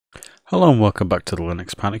Hello and welcome back to the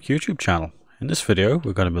Linux Panic YouTube channel. In this video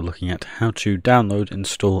we're going to be looking at how to download,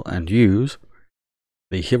 install and use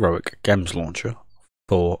the Heroic Games Launcher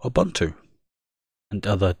for Ubuntu and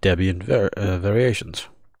other Debian variations.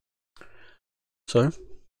 So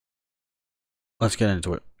let's get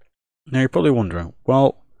into it. Now you're probably wondering,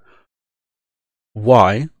 well,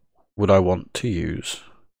 why would I want to use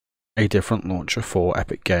a different launcher for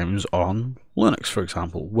Epic Games on Linux, for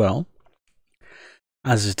example? Well,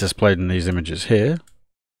 as is displayed in these images here,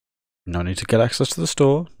 no need to get access to the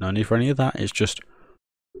store, no need for any of that. It's just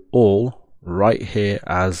all right here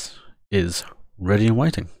as is, ready and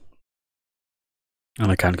waiting.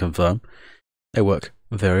 And I can confirm they work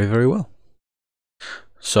very, very well.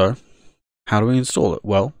 So, how do we install it?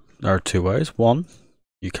 Well, there are two ways. One,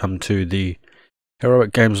 you come to the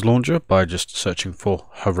Heroic Games Launcher by just searching for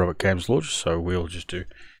Heroic Games Launcher. So we'll just do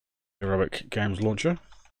Heroic Games Launcher.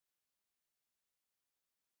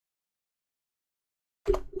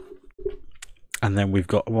 And then we've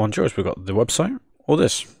got one choice. We've got the website or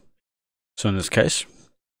this. So in this case,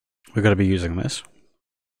 we're going to be using this.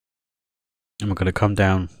 And we're going to come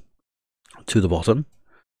down to the bottom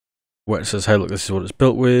where it says, hey, look, this is what it's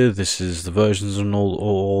built with. This is the versions and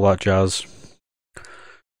all that jazz.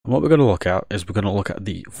 And what we're going to look at is we're going to look at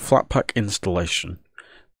the Flatpak installation,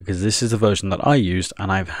 because this is the version that I used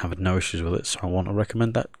and I've had no issues with it. So I want to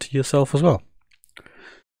recommend that to yourself as well.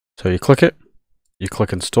 So you click it. You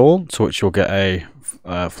click install, to which you'll get a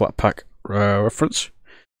Flatpak reference.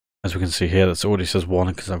 As we can see here, that already says 1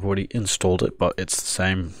 because I've already installed it, but it's the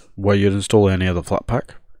same way you'd install any other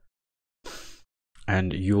Flatpak.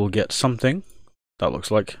 And you will get something that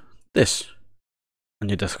looks like this on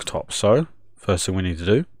your desktop. So, first thing we need to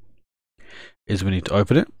do is we need to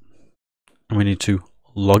open it and we need to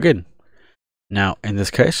log in. Now, in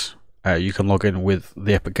this case, you can log in with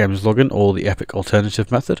the Epic Games login or the Epic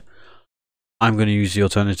alternative method. I'm going to use the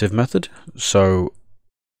alternative method, so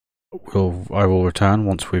I will return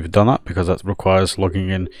once we've done that, because that requires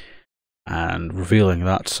logging in and revealing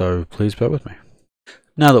that, so please bear with me.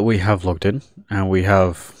 Now that we have logged in and we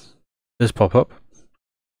have this pop up,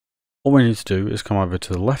 all we need to do is come over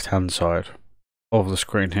to the left hand side of the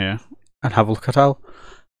screen here and have a look at our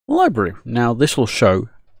library. Now this will show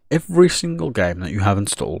every single game that you have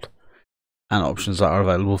installed and options that are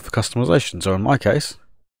available for customization. So in my case,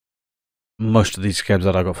 most of these games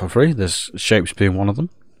that I got for free, there's Shapes being one of them,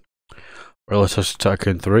 Roller Coaster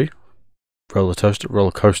Tycoon 3, Roller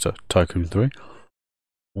Coaster Tycoon 3,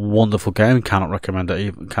 wonderful game, cannot recommend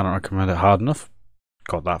it hard enough,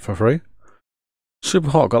 got that for free. Super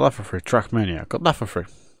Hot, got that for free. Trackmania, got that for free.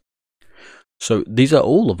 So these are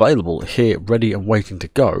all available here, ready and waiting to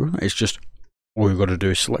go. It's just all you've got to do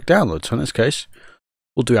is select download. So in this case,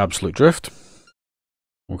 we'll do Absolute Drift.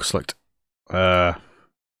 We'll select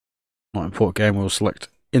not import game, we'll select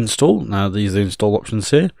install. Now these are the install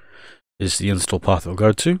options here. This is the install path it will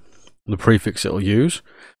go to, the prefix it will use,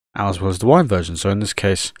 as well as the Wine version. So in this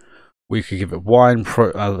case, we could give it Wine,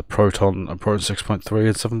 Proton 6.3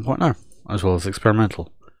 and 7.0, as well as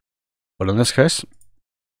experimental. But in this case,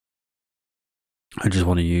 I just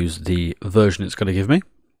want to use the version it's going to give me.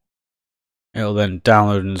 It'll then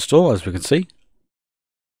download and install, as we can see.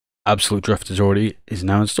 Absolute Drift is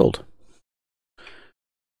now installed.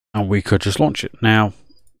 And we could just launch it. Now,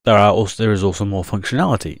 there is also more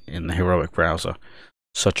functionality in the Heroic browser,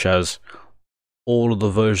 such as all of the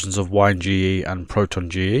versions of Wine GE and Proton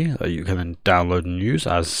GE that you can then download and use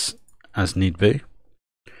as need be.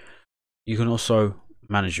 You can also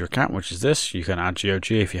manage your account, which is this. You can add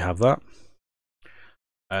GOG if you have that.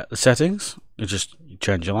 The settings, you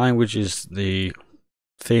change your language, is the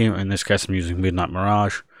theme. In this case, I'm using Midnight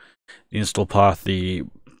Mirage. The install path, the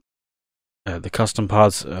custom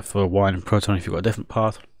paths for Wine and Proton if you've got a different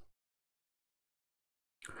path,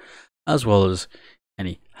 as well as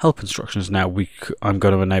any help instructions. Now I'm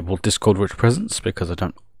going to enable Discord Rich Presence because I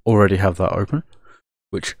don't already have that open,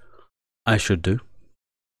 which I should do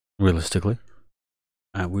realistically.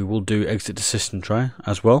 We will do exit to system tray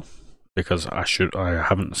as well, because I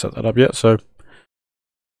haven't set that up yet, so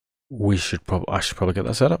I should probably get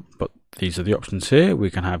that set up. But these are the options here. We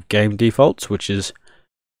can have game defaults, which is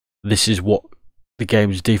this is what the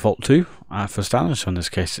game's default to for standard. So in this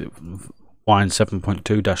case, Wine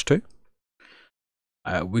 7.2-2.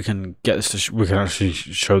 We can get this we can actually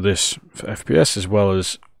show this for FPS as well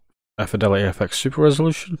as Fidelity FX Super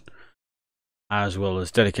Resolution, as well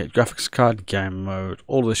as dedicated graphics card, game mode,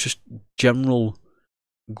 all of this just general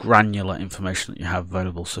granular information that you have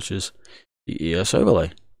available, such as the EOS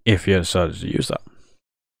overlay, if you decided to use that.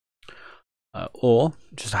 Or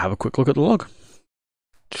just have a quick look at the log.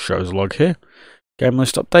 Shows a log here. Game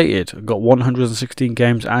list updated. I've got 116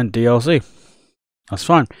 games and DLC. That's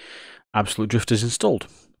fine. Absolute Drift is installed.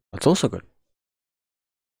 That's also good.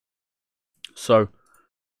 So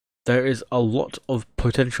there is a lot of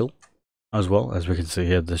potential as well. As we can see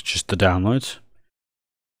here, there's just the downloads.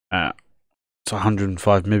 It's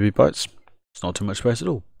 105 megabytes. It's not too much space at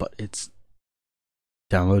all, but it's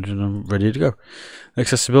downloaded and ready to go.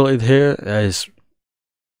 Accessibility here is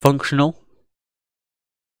functional.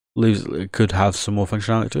 It could have some more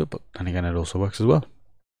functionality to it, but then again, it also works as well.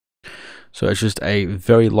 So it's just a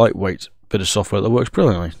very lightweight bit of software that works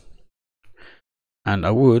brilliantly. And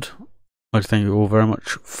I would like to thank you all very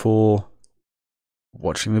much for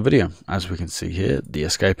watching the video. As we can see here, The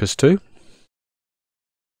Escapist 2.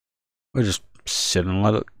 We're just sit and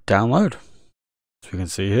let it download. As we can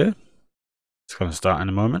see here, it's going to start in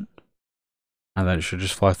a moment, and then it should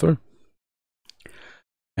just fly through.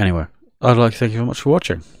 Anyway, I'd like to thank you very much for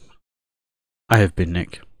watching. I have been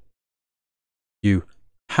Nick. You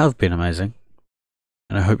have been amazing,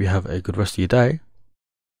 and I hope you have a good rest of your day.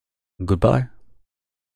 Goodbye.